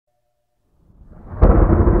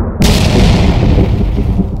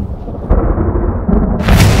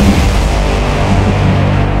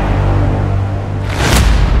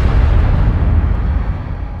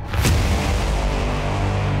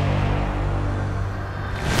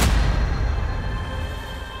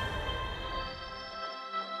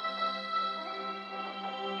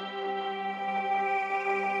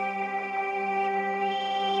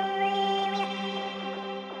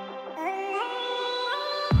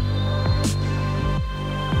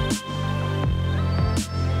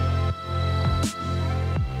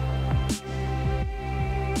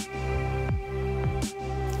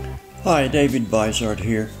Hi, David Bizard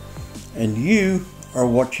here, and you are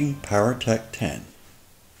watching PowerTech 10.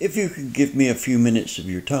 If you could give me a few minutes of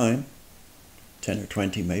your time, 10 or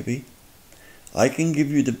 20 maybe, I can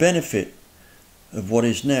give you the benefit of what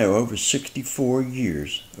is now over 64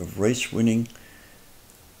 years of race winning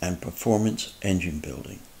and performance engine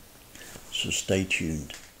building. So stay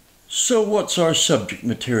tuned. So what's our subject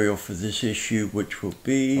material for this issue, which will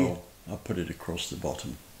be, I'll put it across the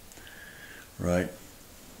bottom, right?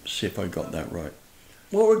 See if I got that right.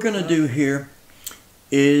 What we're going to do here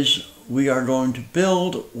is we are going to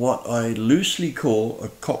build what I loosely call a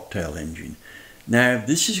cocktail engine. Now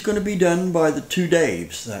this is going to be done by the two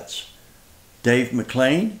Daves. That's Dave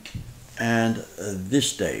McLean and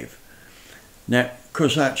this Dave. Now,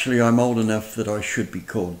 because actually I'm old enough that I should be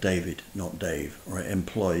called David, not Dave, or it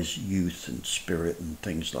implies youth and spirit and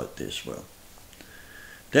things like this. Well,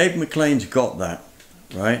 Dave McLean's got that,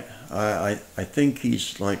 right? I think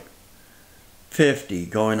he's like 50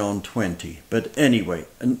 going on 20, but anyway,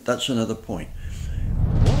 and that's another point.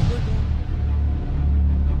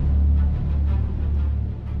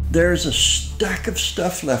 There's a stack of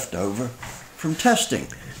stuff left over from testing.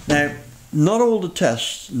 Now, not all the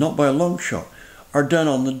tests, not by a long shot, are done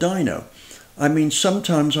on the dyno. I mean,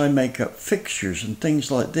 sometimes I make up fixtures and things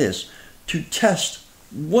like this to test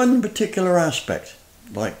one particular aspect.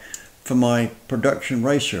 Like for my production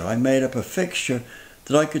racer, I made up a fixture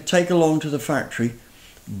that I could take along to the factory,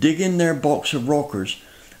 dig in their box of rockers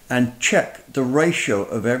and check the ratio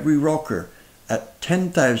of every rocker at 10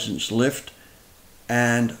 thousandths lift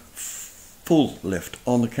and full lift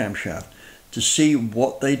on the camshaft to see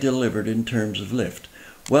what they delivered in terms of lift.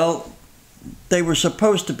 Well, they were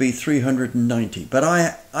supposed to be 390, but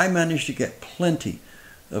I managed to get plenty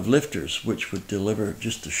of lifters which would deliver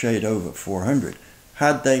just a shade over 400.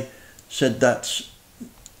 Had they said that's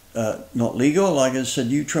not legal, like I said,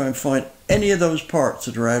 you try and find any of those parts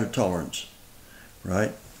that are out of tolerance,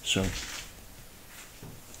 right? So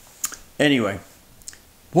anyway,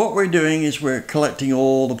 what we're doing is we're collecting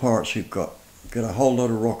all the parts we've got. We've got a whole lot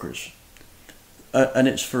of rockers, and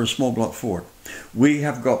it's for a small block Ford. We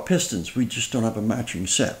have got pistons, we just don't have a matching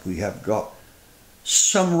set. We have got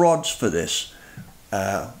some rods for this.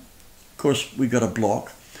 Of course, we got a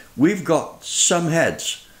block. We've got some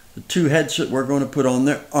heads. The two heads that we're going to put on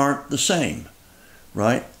there aren't the same,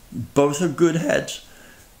 right? Both are good heads.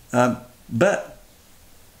 But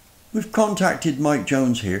we've contacted Mike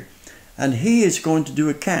Jones here, and he is going to do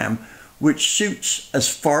a cam which suits,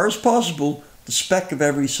 as far as possible, the spec of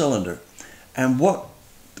every cylinder. And what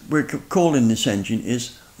we're calling this engine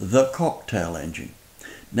is the cocktail engine.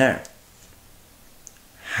 Now,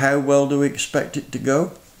 how well do we expect it to go?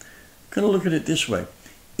 I'm going to look at it this way.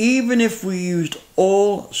 Even if we used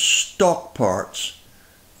all stock parts,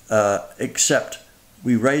 except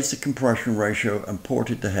we raised the compression ratio and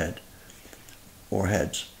ported the head or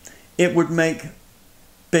heads, it would make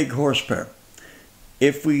big horsepower.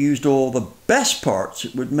 If we used all the best parts,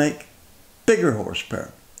 it would make bigger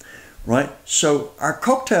horsepower, right? So our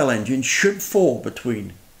cocktail engine should fall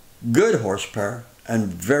between good horsepower and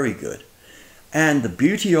very good. And the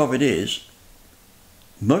beauty of it is,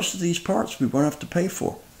 most of these parts we won't have to pay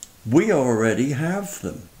for. We already have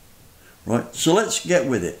them, right? So let's get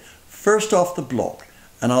with it. First off the block,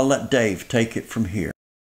 and I'll let Dave take it from here.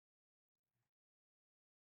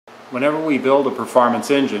 Whenever we build a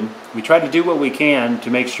performance engine, we try to do what we can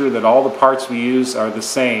to make sure that all the parts we use are the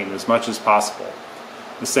same as much as possible.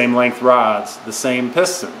 The same length rods, the same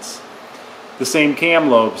pistons, the same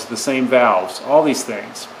cam lobes, the same valves, all these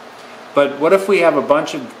things. But what if we have a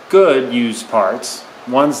bunch of good used parts,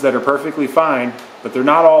 ones that are perfectly fine, but they're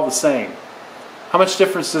not all the same? How much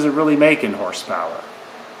difference does it really make in horsepower?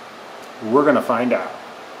 We're going to find out.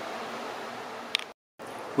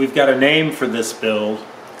 We've got a name for this build,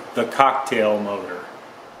 the cocktail motor.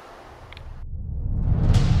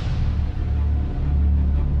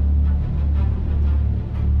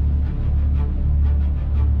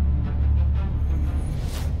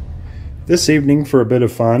 This evening, for a bit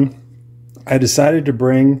of fun, I decided to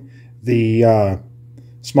bring the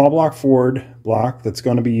small block Ford block that's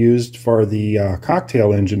going to be used for the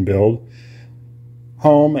cocktail engine build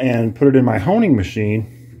home and put it in my honing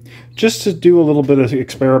machine just to do a little bit of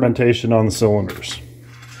experimentation on the cylinders.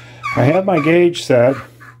 I have my gauge set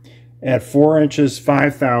at 4 inches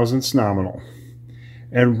 5 thousandths nominal,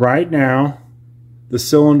 and right now the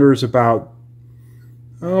cylinder is about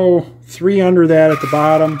 3 under that at the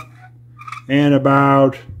bottom and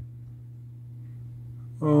about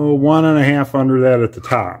 1.5 under that at the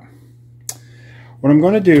top. What I'm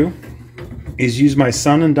going to do is use my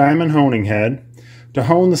Sun and Diamond honing head to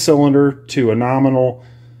hone the cylinder to a nominal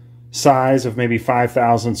size of maybe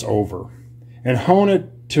 5/1000ths over, and hone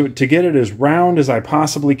it to get it as round as I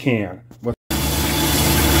possibly can.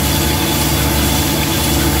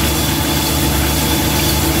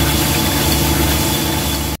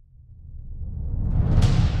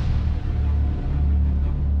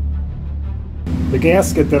 The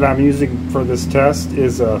gasket that I'm using for this test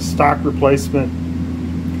is a stock replacement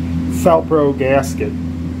Felpro gasket.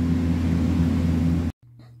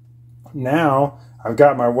 Now I've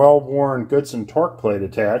got my well-worn Goodson torque plate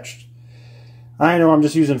attached. I know I'm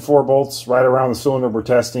just using 4 bolts right around the cylinder we're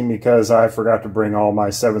testing because I forgot to bring all my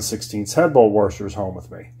 7/16 head bolt washers home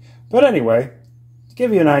with me. But anyway, to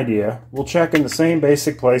give you an idea, we'll check in the same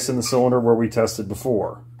basic place in the cylinder where we tested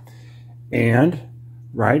before. And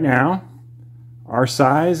right now, our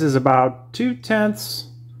size is about 2/10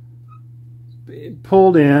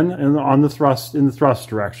 pulled in on the thrust, in the thrust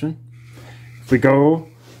direction. If we go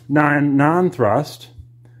non-thrust,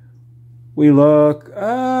 we look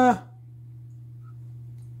about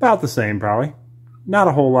the same probably. Not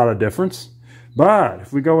a whole lot of difference. But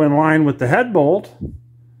if we go in line with the head bolt,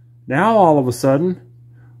 now all of a sudden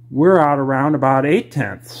we're out around about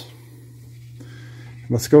 8/10.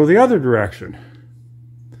 Let's go the other direction.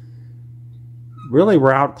 Really,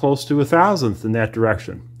 we're out close to 1/1000th in that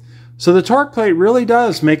direction. So the torque plate really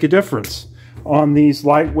does make a difference on these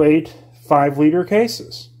lightweight 5-liter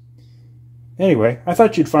cases. Anyway, I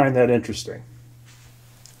thought you'd find that interesting.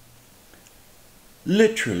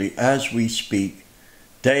 Literally, as we speak,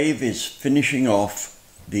 Dave is finishing off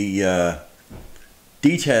the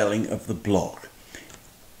detailing of the block.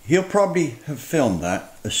 He'll probably have filmed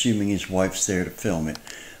that, assuming his wife's there to film it.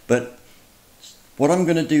 But what I'm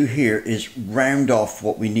going to do here is round off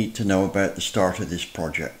what we need to know about the start of this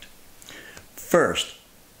project. First,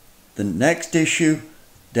 the next issue,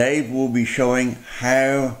 Dave will be showing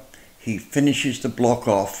how he finishes the block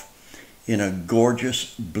off in a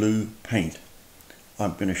gorgeous blue paint.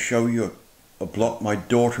 I'm going to show you a block my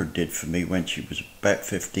daughter did for me when she was about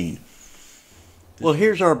 15. Well,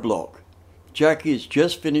 here's our block. Jackie has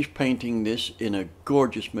just finished painting this in a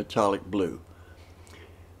gorgeous metallic blue.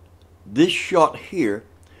 This shot here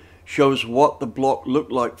shows what the block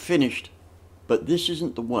looked like finished, but this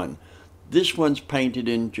isn't the one. This one's painted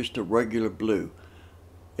in just a regular blue.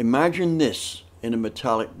 Imagine this in a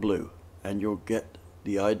metallic blue and you'll get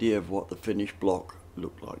the idea of what the finished block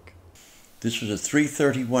looked like. This was a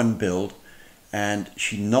 331 build, and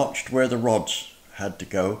she notched where the rods had to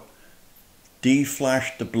go,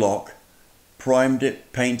 deflashed the block, primed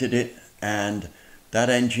it, painted it, and that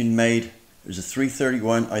engine made, it was a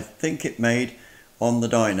 331, I think it made on the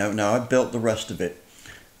dyno. Now I built the rest of it.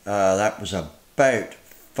 That was about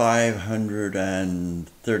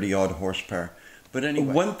 530 odd horsepower. But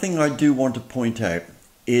anyway, one thing I do want to point out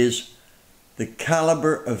is the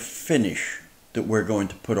caliber of finish that we're going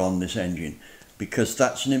to put on this engine, because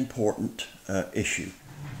that's an important issue.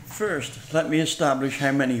 First, let me establish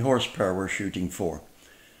how many horsepower we're shooting for.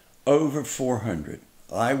 Over 400.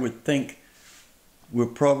 I would think we'll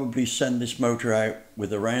probably send this motor out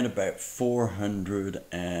with around about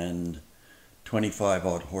 425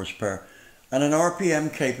 odd horsepower and an RPM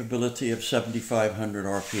capability of 7,500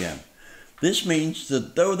 RPM. This means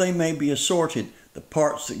that though they may be assorted, the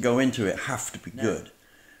parts that go into it have to be good.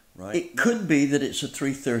 Right? It could be that it's a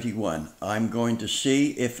 331. I'm going to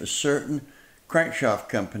see if a certain crankshaft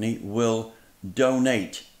company will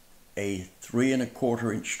donate a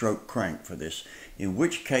 3¼ inch stroke crank for this, in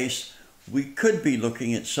which case we could be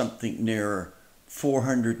looking at something nearer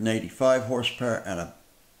 485 horsepower and a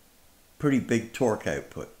pretty big torque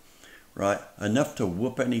output, right? Enough to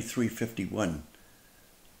whoop any 351,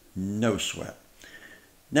 no sweat.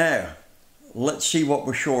 Now, let's see what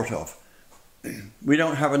we're short of. We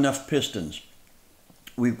don't have enough pistons.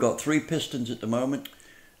 We've got 3 pistons at the moment.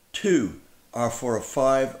 2 are for a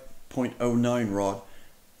 5.09 rod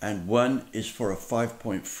and 1 is for a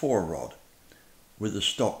 5.4 rod with a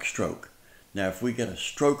stock stroke. Now if we get a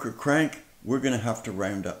stroker crank, we're going to have to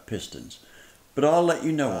round up pistons. But I'll let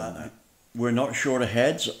you know on that. We're not short of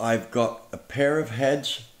heads. I've got a pair of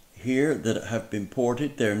heads here that have been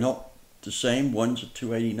ported. They're not the same. One's a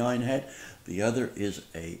 289 head. The other is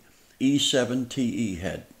a E7 TE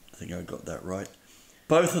head. I think I got that right.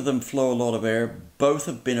 Both of them flow a lot of air. Both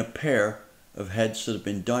have been a pair of heads that have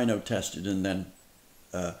been dyno tested, and then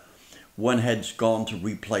one head's gone to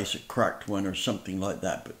replace a cracked one or something like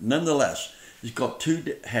that. But nonetheless, it's got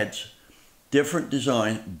 2 heads, different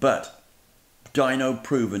design, but dyno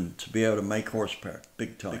proven to be able to make horsepower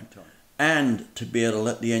big time, and to be able to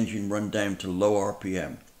let the engine run down to low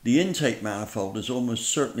RPM. The intake manifold is almost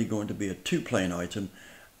certainly going to be a 2-plane item,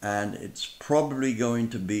 and it's probably going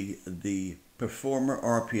to be the Performer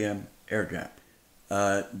RPM air gap.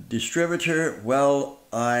 Distributor, well,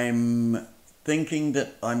 I'm thinking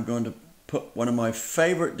that I'm going to put one of my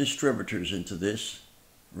favorite distributors into this,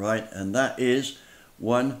 right? And that is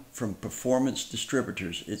one from Performance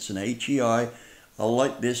Distributors. It's an HEI. I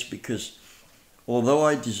like this because although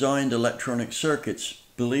I designed electronic circuits,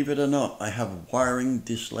 believe it or not, I have wiring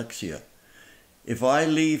dyslexia. If I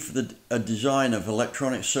leave a design of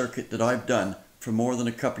electronic circuit that I've done for more than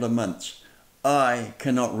a couple of months, I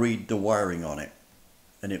cannot read the wiring on it.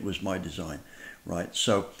 And it was my design, right?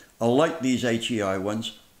 So I like these HEI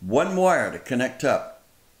ones. One wire to connect up.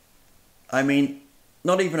 I mean,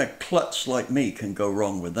 not even a klutz like me can go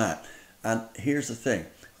wrong with that. And here's the thing.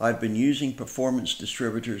 I've been using Performance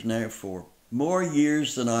Distributors now for more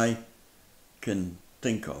years than I can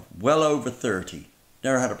think of. Well over 30.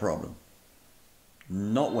 Never had a problem.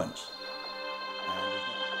 Not once.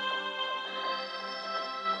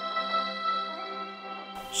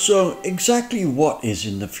 So exactly what is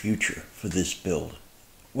in the future for this build?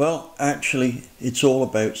 Well, actually, it's all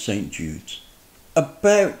about Saint Jude's.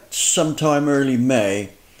 About sometime early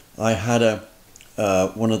May, I had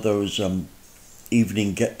one of those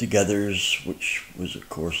evening get-togethers, which was of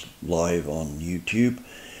course live on YouTube,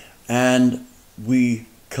 and we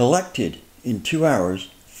collected in 2 hours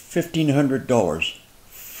 $1,500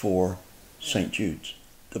 for Saint Jude's.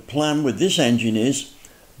 The plan with this engine is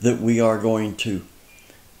that we are going to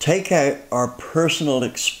take out our personal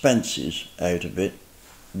expenses out of it,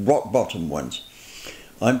 rock bottom ones.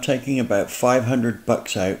 I'm taking about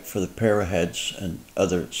 $500 out for the pair of heads and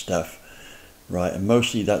other stuff, right? And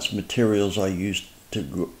mostly that's materials I used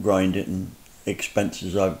to grind it and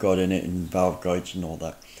expenses I've got in it and valve guides and all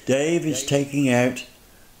that. Dave is taking out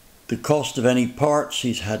the cost of any parts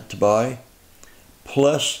he's had to buy,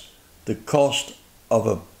 plus the cost of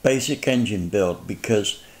a basic engine build,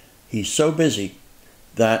 because he's so busy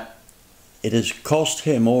that it has cost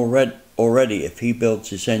him already, if he builds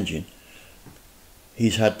this engine,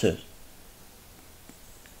 he's had to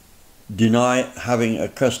deny having a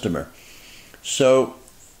customer. So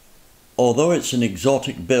although it's an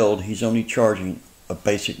exotic build, he's only charging a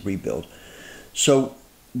basic rebuild. So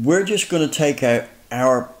we're just going to take out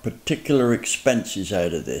our particular expenses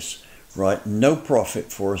out of this, right? No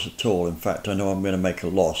profit for us at all. In fact, I know I'm going to make a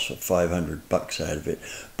loss of $500 out of it.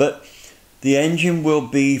 But the engine will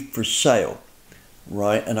be for sale,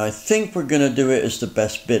 right? And I think we're going to do it as the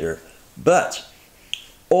best bidder. But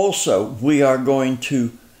also, we are going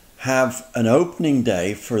to have an opening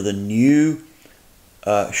day for the new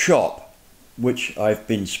shop, which I've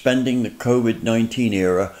been spending the COVID-19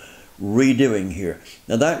 era redoing here.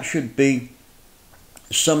 Now that should be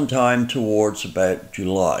sometime towards about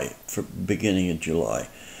July, for beginning of July.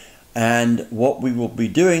 And what we will be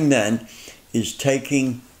doing then is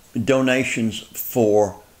taking donations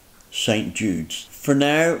for Saint Jude's. For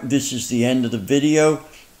now, this is the end of the video.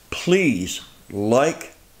 Please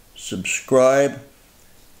like, subscribe,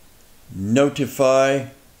 notify,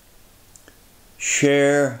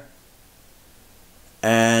 share,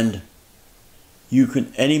 and you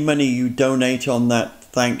can, any money you donate on that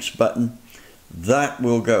thanks button, that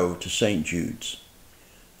will go to Saint Jude's.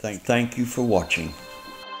 Thank you for watching.